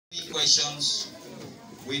3 questions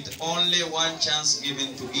with only 1 chance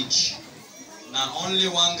given to each. Now only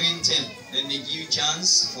 1 green 10. Then they give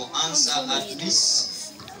chance for answer at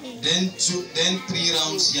least. Then 3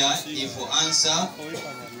 rounds here if for answer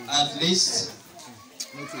at least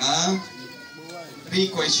 3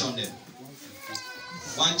 questions then.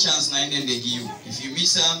 1 chance 9 then they give you. If you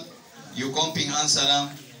miss them, you comping answer them,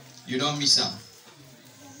 you don't miss them.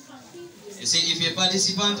 You see, if a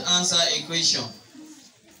participant answer a question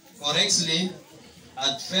correctly,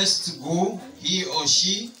 at first go, he or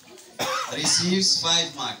she receives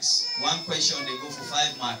 5 marks. 1 question they go for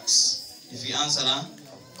 5 marks. If you answer them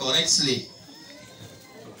correctly.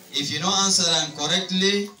 If you don't answer them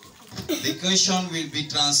correctly, the question will be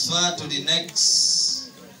transferred to the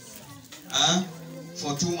next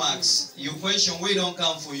for 2 marks. Your question we don't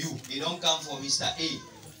come for you. It don't come for Mr. A.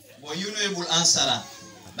 But you know able answer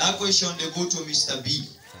that question they go to Mr. B.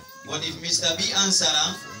 But if Mr. B answer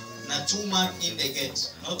na 2 mark in the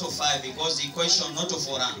get, not to 5 because the question not to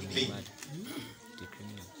 4 B.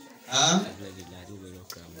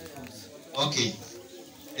 Okay.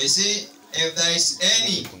 You see, if there is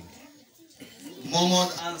any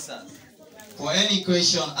moment answer for any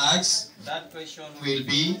question asked, that question will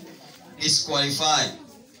be disqualified.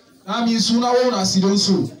 That means una wanna sit down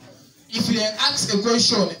so. If they ask a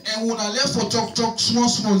question and una left for talk small,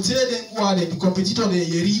 tell them who are the competitor they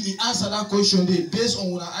he answer that question they based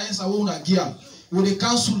on una answer una give. Will they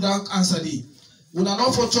cancel that answer they? Una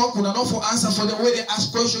not for talk, una not for answer for the way they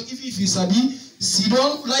ask question. If you sabi, sit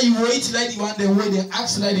down like you wait like the one the way they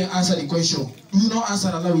ask like they answer the question. You not answer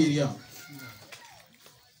another area.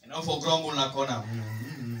 Enough for grumble na corner.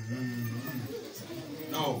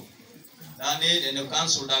 No. Then you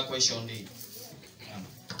cancel that question they.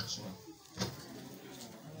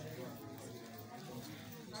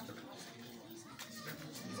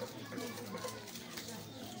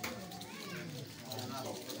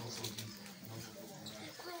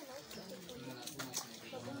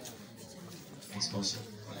 Possible.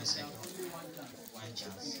 For a second. 1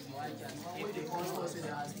 chance.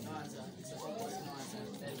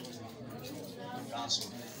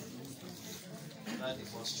 Cancel. That's the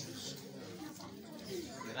first choose.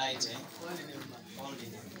 The right, eh? Only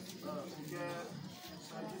them.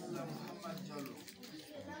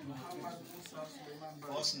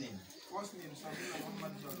 First name.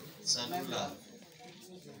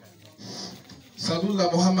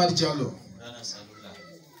 Sadullah Muhammad Jallo. Sadullah.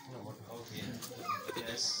 Okay.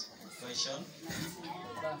 Yes. Question.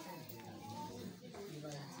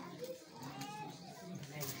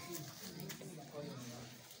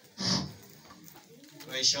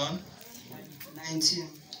 Question 19.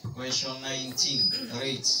 Question 19.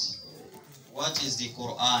 Read. What is the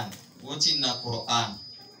Quran? What in the Quran?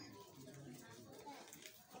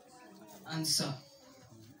 Answer.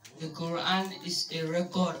 The Quran is a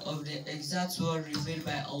record of the exact word revealed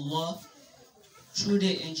by Allah through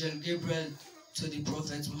the angel Gabriel to the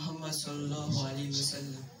Prophet Muhammad sallallahu alaihi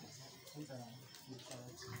wasallam.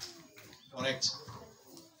 Correct.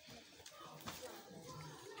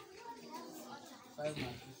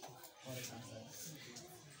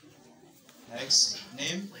 Next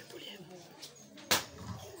name.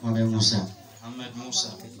 Muhammad Musa. Muhammad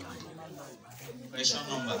Musa. Question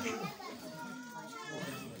number.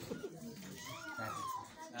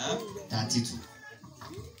 32.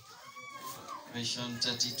 Question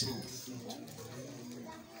 32.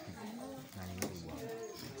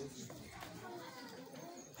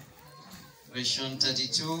 Question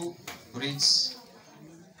 32 reads.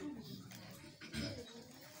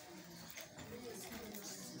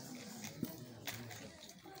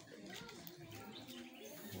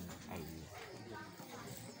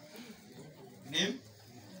 Name?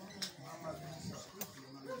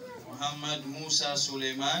 Muhammad Musa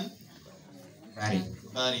Suleiman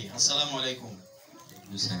Bari. Assalamu alaikum.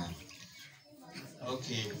 Musa.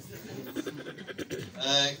 Okay.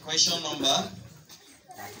 Question number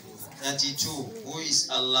 32. Who is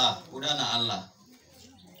Allah? Udana Allah.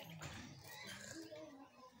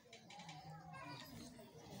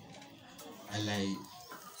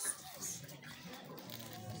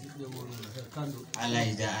 Allah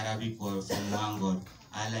is the Arabic word from one God.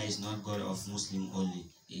 Allah is not God of Muslim only.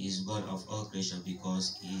 He is God of all creation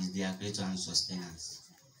because He is their creator and sustenance.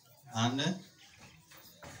 And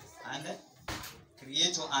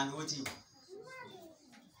creator and what?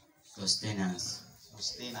 Sustenance.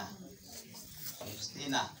 Sustainer.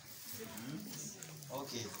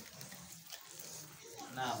 Okay.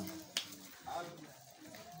 Now.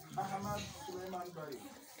 Ahmad Suleiman Bari.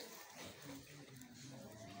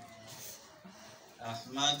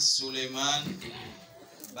 Ahmad Suleiman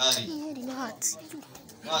Bari.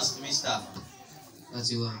 First, Mr.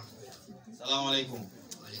 31. Salaam alaikum.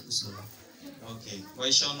 Alaikum salam. Okay.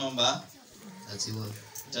 Question number 31.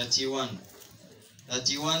 31.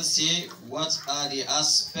 31 say, what are the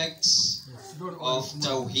aspects of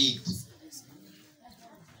Tawheed?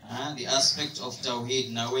 The aspect of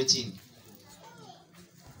Tawheed, narrating.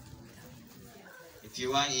 If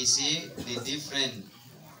you want, you see the different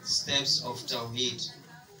steps of Tawheed.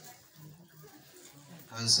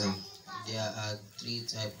 Answer. There are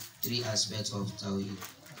three aspects of Tawheed.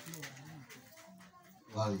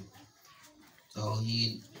 1.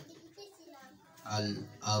 Tawheed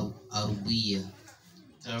al-Arabiyya.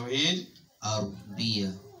 Tawheed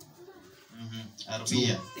Arabiyya.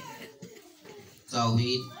 Arabiyya.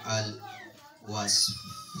 Tawheed al-Wasafat.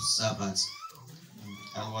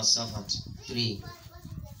 Al-Wasafat. 3.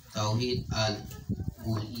 Tawheed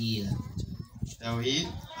al-Uliyya. Tawheed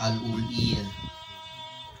Al-Uliyya.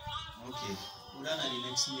 Okay. Udana the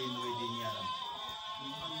next name with the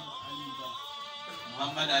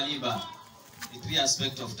Muhammad Aliba. The three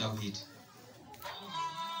aspects of Tawheed.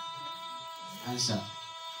 Answer.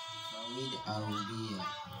 Tawheed Arabiyya.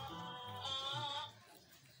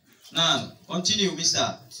 Now, continue,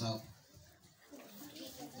 Mr.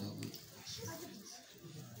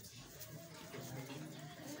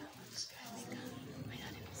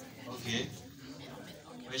 Okay.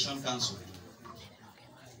 Question cancel.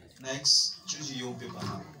 Next, choose your own paper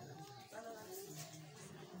now.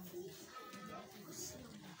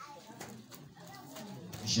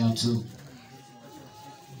 Question 2.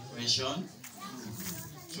 Question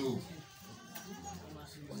 2.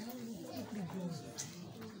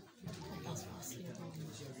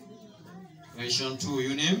 Question 2.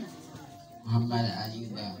 Your name? Muhammad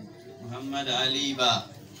Aliba. Muhammad Aliba.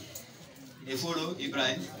 They follow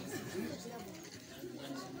Ibrahim.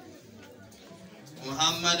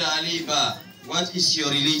 Muhammad Aliba. What is your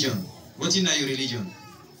religion? What is your religion?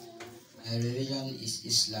 My religion is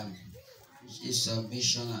Islam, which is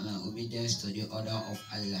submission and obedience to the order of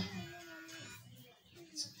Allah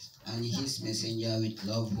and His Messenger with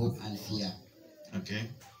love, hope, and fear. Okay,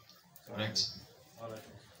 correct.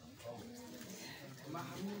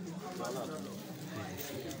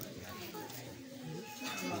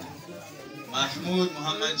 Mahmoud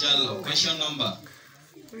Muhammad Jallo. Question number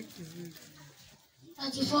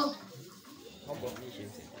 34.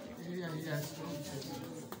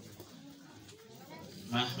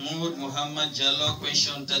 Mahmoud Muhammad Jallo.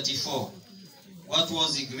 Question 34. What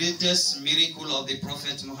was the greatest miracle of the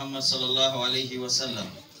Prophet Muhammad sallallahu alaihi wasallam?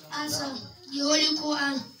 Answer. The Holy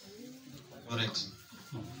Quran. Correct.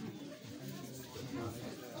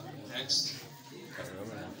 Next.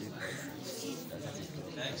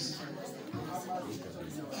 Next.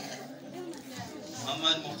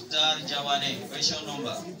 Muhammad Mukhtar Jawane. Question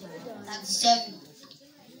number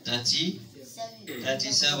 37.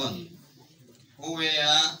 37. Who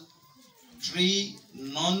were three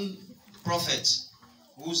non-prophets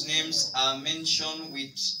whose names are mentioned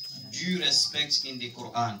with due respect in the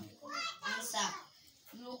Quran? Answer.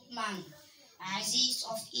 Luqman, Aziz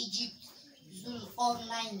of Egypt,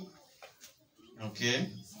 Zulqarnain. Okay,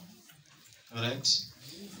 correct.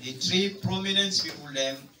 The three prominent people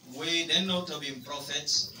them they not have been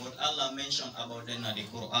prophets, but Allah mentioned about them in the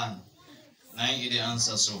Quran. Nine is the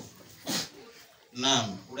answer. So,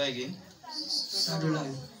 Nam, what again? Sadullah.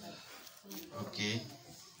 Okay.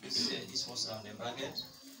 This was on the bracket.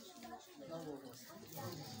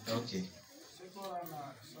 Okay.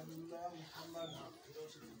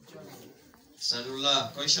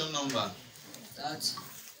 Sadullah, question number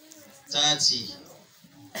 30.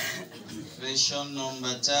 Question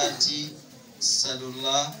number 30.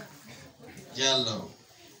 Sadullah Jallo.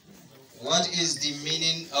 What is the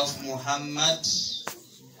meaning of Muhammad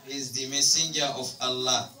is the messenger of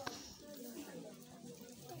Allah?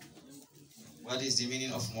 What is the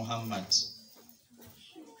meaning of Muhammad?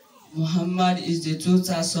 Muhammad is the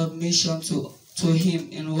total submission to him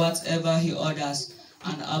in whatever he orders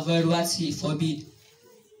and avoid what he forbid.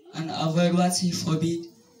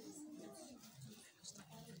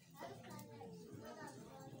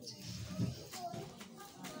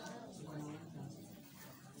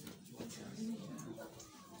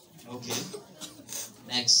 Okay.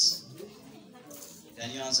 Next. Can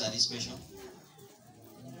you answer this question?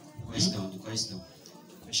 Question.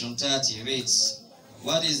 Question 30 reads,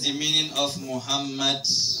 what is the meaning of Muhammad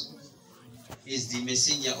is the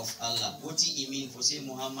messenger of Allah? What do you mean for say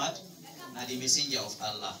Muhammad and the messenger of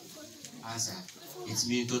Allah? Answer. It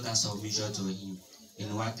means total submission to him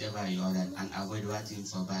in whatever he ordered and avoid what he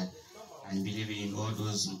forbade and believing in all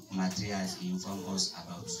those materials he informed us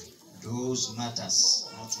about. Those matters,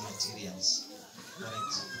 not materials.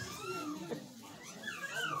 Correct.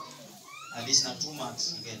 At least now 2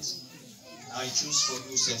 marks you get. Now you choose for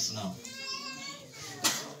yourself now.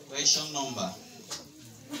 Question number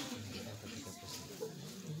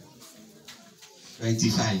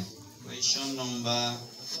 25. Question number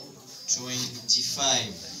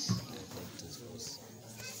 25.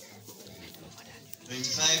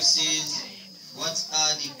 25 says, what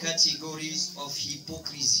are the categories of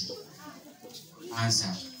hypocrisy?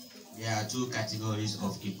 Answer. There are 2 categories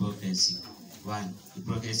of hypocrisy. 1.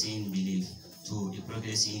 Hypocrisy in belief. 2.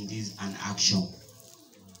 Hypocrisy in deeds and action.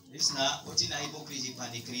 This now, what in a hypocrisy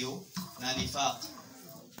pan the Creole? Na the fact.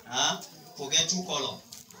 Forget 2 color.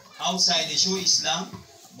 Outside they show Islam,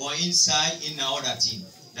 but inside in another thing.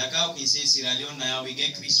 Like how we say Sierra Leone now we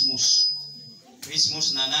get Christmas.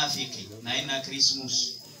 Christmas na Africa, na in a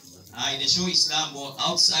Christmas. They show Islam, but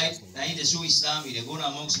outside, na in they show Islam, they go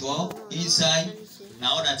amongst God. Inside,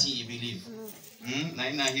 na other thing you believe. Na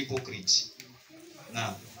in a hypocrite.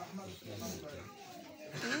 Now,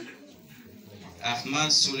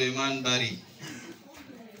 Ahmad Suleiman Bari.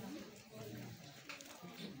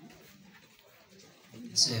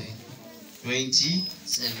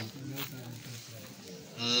 27.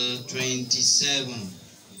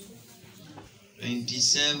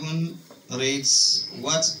 27 reads,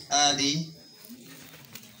 what are the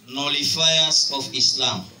nullifiers of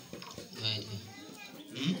Islam? No idea.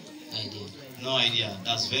 Idea. No idea.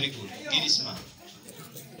 That's very good. Give this man.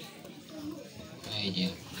 No idea.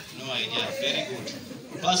 No idea. Very good.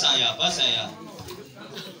 Pass on ya.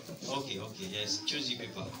 Okay, yes. Choose the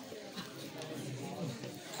paper.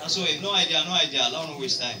 And so no idea. Allow no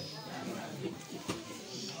waste time.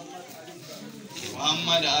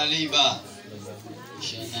 Muhammad Ali Ba.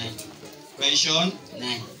 Question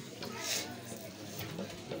 9.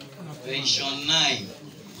 Question 9.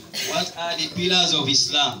 What are the pillars of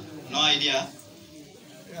Islam? No idea.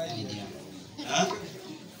 No idea. Huh?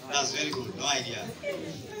 That's very good. No idea.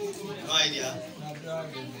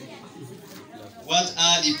 What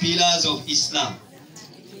are the pillars of Islam?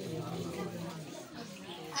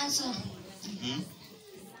 Answer.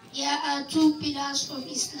 There are 2 pillars of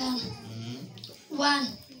Islam. 1.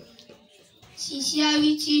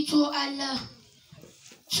 Sincerity to Allah.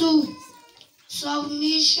 2.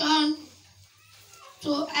 Submission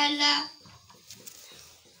to Allah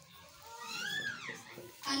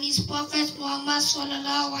and His Prophet Muhammad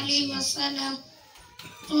sallallahu alaihi wasallam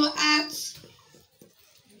to act.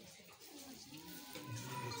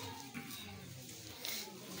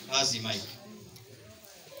 Pass the mic.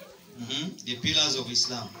 The pillars of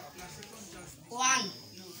Islam. 1.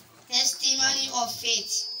 Testimony of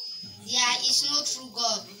faith. There is no true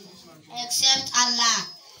God except Allah,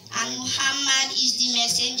 and Muhammad is the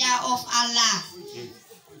messenger of Allah.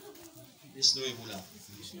 This no Ebola.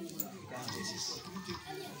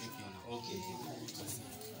 Okay.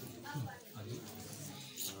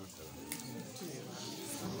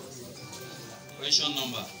 Question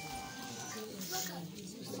number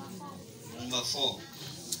 4.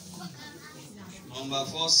 Number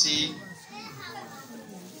 4 say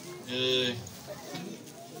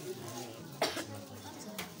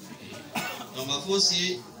number 4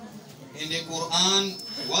 say in the Quran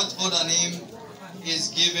what other name is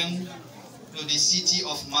given to the city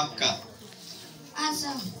of Makkah?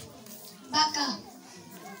 Answer. Baqarah,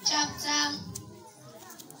 chapter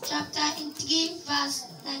 3 verse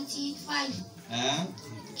 95.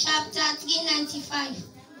 Chapter 395.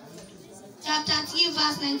 Chapter 3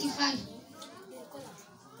 verse 95.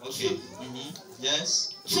 Okay.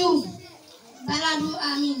 Yes. 2. Baladul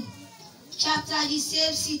Amin, chapter the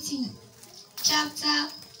same city. Chapter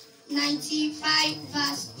 95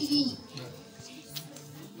 verse 3.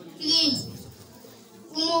 3.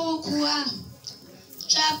 Quran,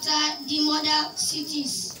 chapter the model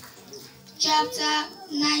cities. Chapter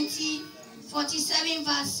 47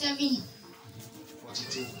 verse 7.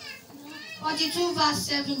 42 verse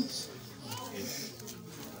 7.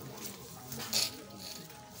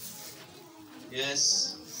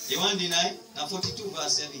 Yes. You want to deny? Now 42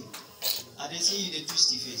 verse 7. I they see you they twist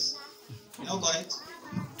the face. You know correct?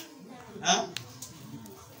 Huh?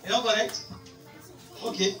 You know correct?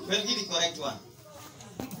 Okay, well give the correct one.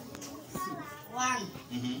 1.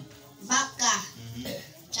 Baqarah,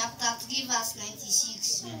 chapter 3 verse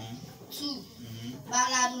 96. 2.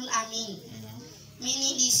 Baladul Amin,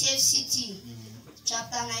 meaning the safe city.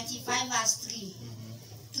 Chapter 95 verse 3.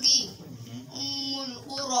 3.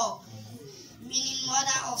 Ura, meaning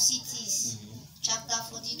mother of cities. Chapter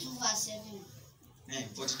 42 verse 7.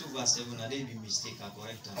 42 verse 7, I didn't be mistake, I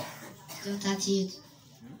correct her. 38.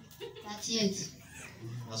 38.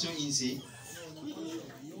 That's what you say.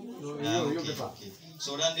 Okay.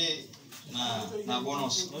 So then they na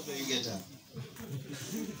bonus. You get her.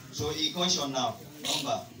 So e question now.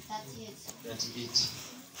 Number 38.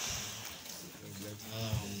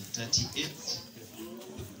 38.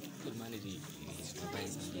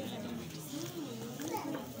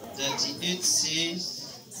 38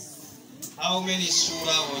 says, how many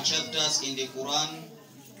surah or chapters in the Quran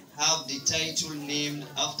have the title named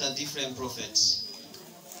after different prophets?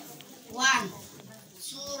 1.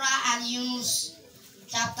 Surah Al-Yunus,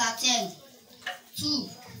 chapter 10. 2.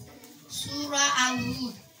 Surah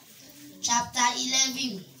Al-Hud, chapter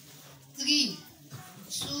 11. 3.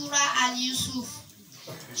 Surah Al-Yusuf,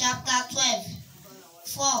 chapter 12.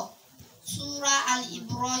 4. Surah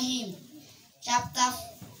Al-Ibrahim, chapter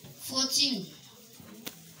 14.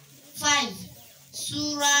 5.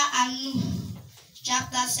 Surah An-Nuh,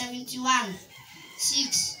 chapter 71.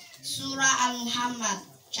 6. Surah Al-Muhammad,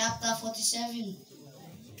 chapter 47.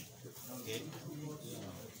 Okay.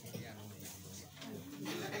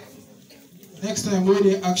 Next time when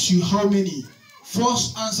they ask you how many,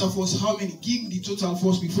 first answer first how many. Give the total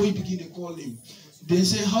first before you begin to call them. Then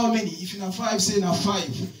say how many. If you na 5, say na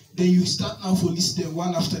 5. Then you start now for list them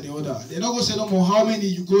one after the other. They're not gonna say no more how many,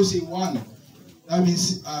 you go say 1. That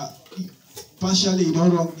means partially you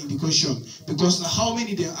don't wrong in the question. Because now how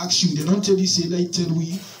many they ask you, they don't tell you say like tell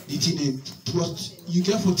we the thing. But you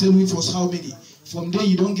get for tell we first how many. From there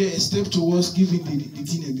you don't get a step towards giving the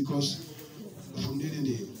thing because from there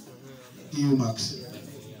they give you marks.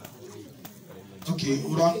 Okay,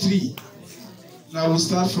 round 3. Now we'll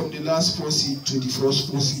start from the last person to the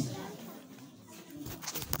first person.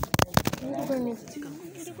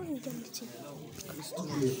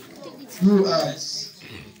 Okay. You are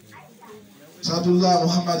Sadullah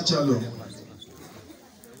Muhammad Jallo.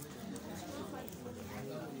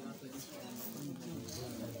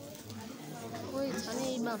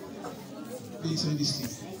 Please say this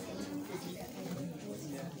thing.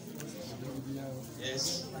 Yes.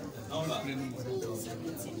 Number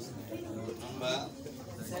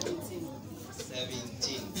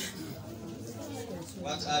 17.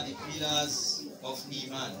 What are the pillars of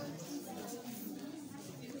Iman?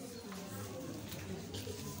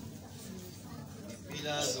 The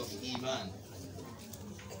pillars of Iman.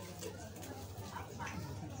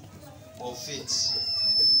 Or faith.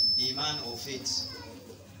 Iman or faith.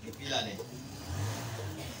 The pillar there.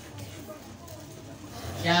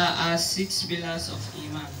 There are 6 pillars of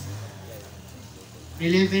Iman.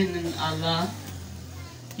 Believing in Allah,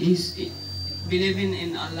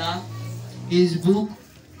 His book,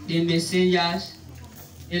 the messengers,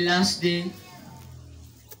 the last day,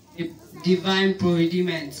 the divine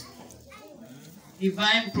preordainment.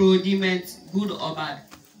 Divine preordainment, good or bad.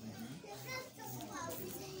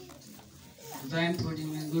 Divine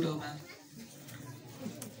preordainment, good or bad.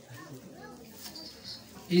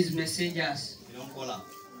 His messengers. We don't call them.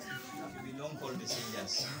 We don't call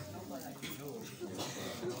messengers.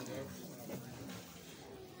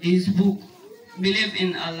 His book, believe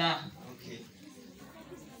in Allah. Okay.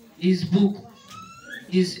 His book,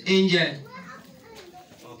 His angel.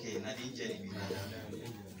 Okay, not angel.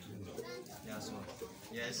 Yes, one.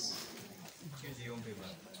 Yes. Choose your own paper.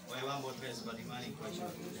 Why one more dress but the man in question?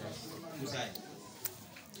 Who's I?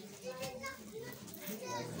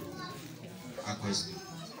 A question.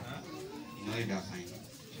 Huh? You know it are fine.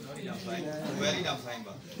 Not enough fine. Where did I find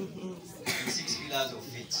back? The 6 pillars of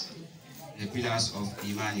faith. The pillars of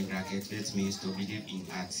Iman in bracket faith means to believe in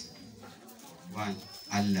heart. 1.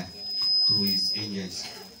 Allah. 2. His angels.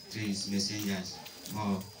 3. His messengers.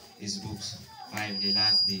 4. His books. 5. The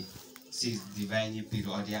last day. 6. Divine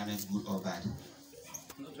preordainment, good or bad.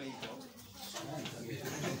 Not very important.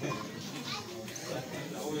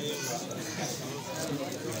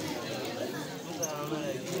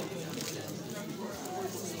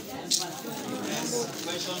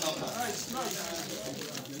 Question number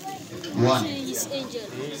 1. His angel.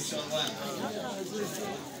 Question 1.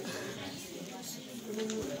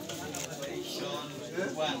 Question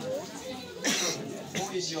 1. Who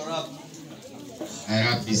is your Rabb? My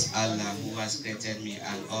Rabb is Allah, who has created me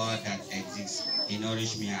and all that exists. He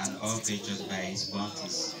nourished me and all creatures by His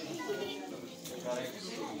bounties. Correct.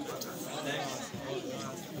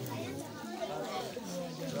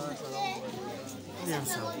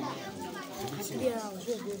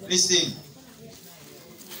 Listen.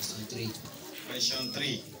 Question 3. Question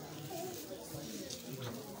 3.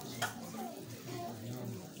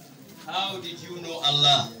 How did you know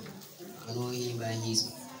Allah? I know Him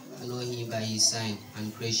by His sign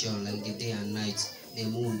and creation, like the day and night, the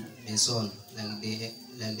moon, the sun, like the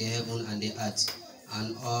heaven and the earth,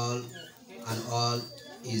 and all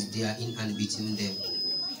is there in and between them.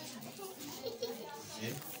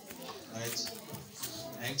 Okay. Right.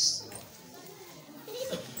 Next.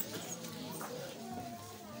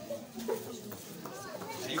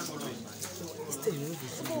 Are you following?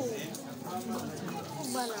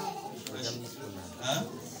 Huh?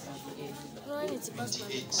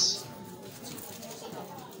 28.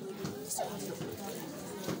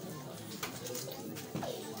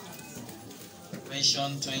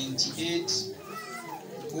 Question 28.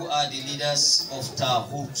 Who are the leaders of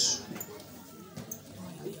Taghut?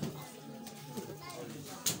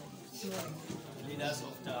 Leaders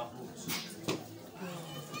of Taghut.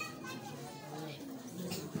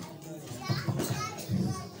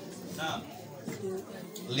 Now,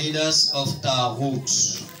 leaders of Taghut.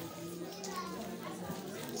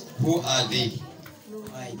 Who are they? No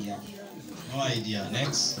idea. No idea.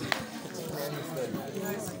 Next.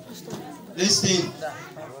 Listen.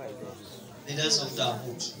 Leaders of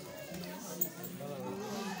Taghut.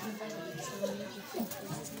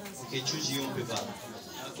 Okay, choose your own paper.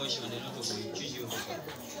 No question, they're not for you. Choose your own paper.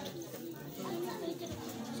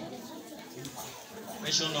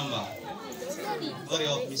 Question number. Hurry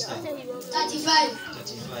up, mister. 35.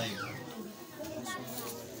 35.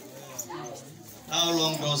 How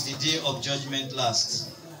long does the day of judgment last?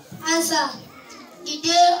 Answer. The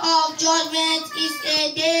day of judgment is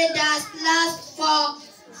a day that lasts for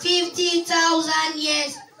 50,000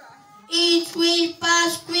 years. It will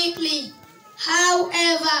pass quickly.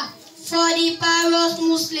 However, for the pious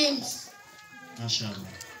Muslims. Mashallah.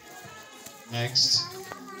 Next.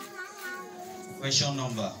 Question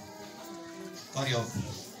number. Hurry up.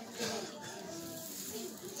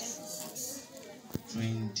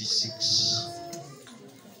 26.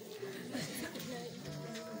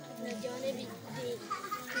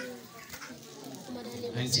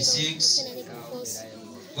 26.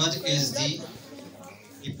 What is the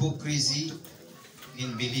hypocrisy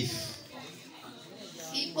in belief?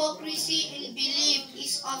 Hypocrisy in belief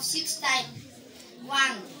is of 6 types.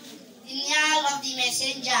 1. Denial of the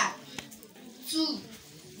messenger. 2.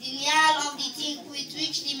 Denial of the thing with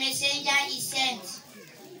which the messenger is sent.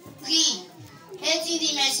 3. Hating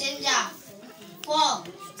the messenger. 4.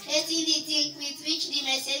 Hating the thing with which the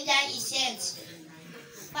messenger is sent.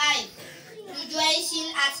 5.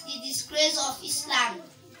 Rejoicing at the disgrace of Islam.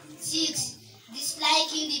 6.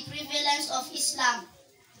 Disliking the prevalence of Islam.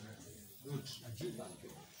 Good.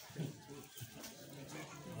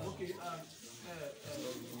 Okay,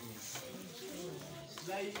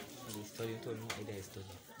 like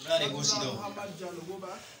Where they go sit down? Muhammad Jallo, go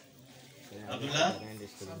back. Abdullah?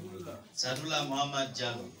 Sadullah Muhammad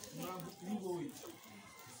Jallo. Now, you go with.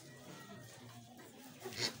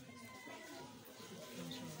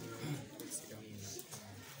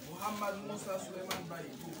 Muhammad Musa Suleiman Bari,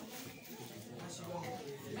 go.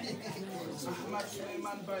 Ahmad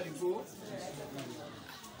Suleiman Bari, go.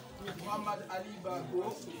 Muhammad Ali Ba,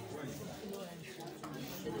 go.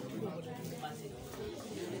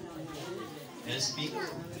 Let's speak.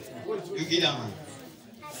 You get a man.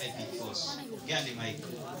 I pick first. Get the mic.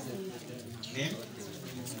 Name?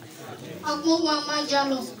 Abu Muhammad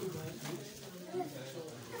Jallo.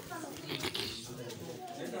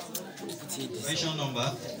 Question number?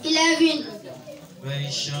 11.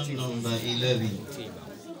 Question number 11.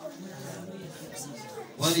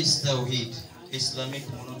 What is Tawheed? Islamic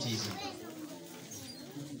monotheism.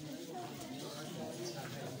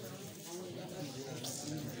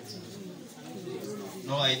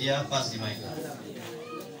 No idea? Pass the mic.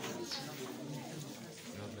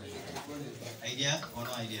 Idea or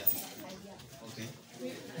no idea? Okay.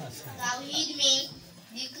 Tawheed means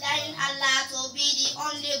declaring Allah to be the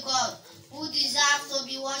only God who deserves to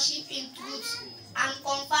be worshipped in truth and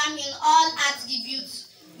confirming all attributes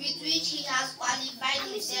with which he has qualified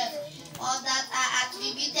himself or that are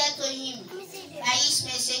attributed to him by his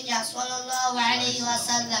messenger sallallahu alaihi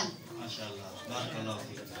wasallam. MashaAllah. Barakallahu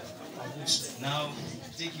feek. Now,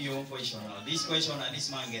 take your own question now. This question and this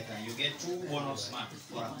man get you get 2 bonus marks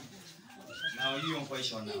for him. Now, your own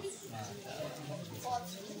question now.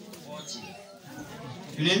 40.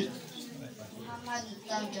 You name? Muhammad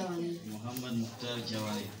Mukhtar Jawani. Muhammad Mukhtar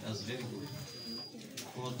Jawani. That's very good.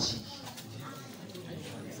 40.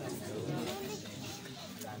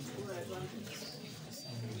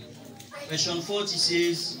 Question 40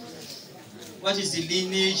 says, what is the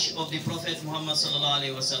lineage of the Prophet Muhammad sallallahu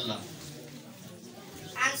alaihi wasallam?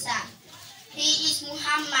 Answer. He is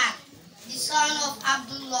Muhammad, the son of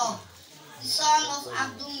Abdullah, the son of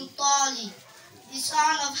Abdul Muttalib, the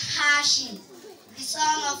son of Hashim, the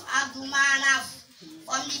son of Abdul Manaf,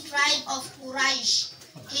 from the tribe of Quraysh.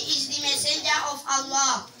 He is the messenger of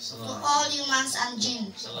Allah to all humans and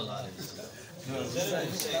jinn.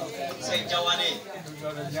 Say Jawane.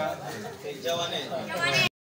 Say Jawane.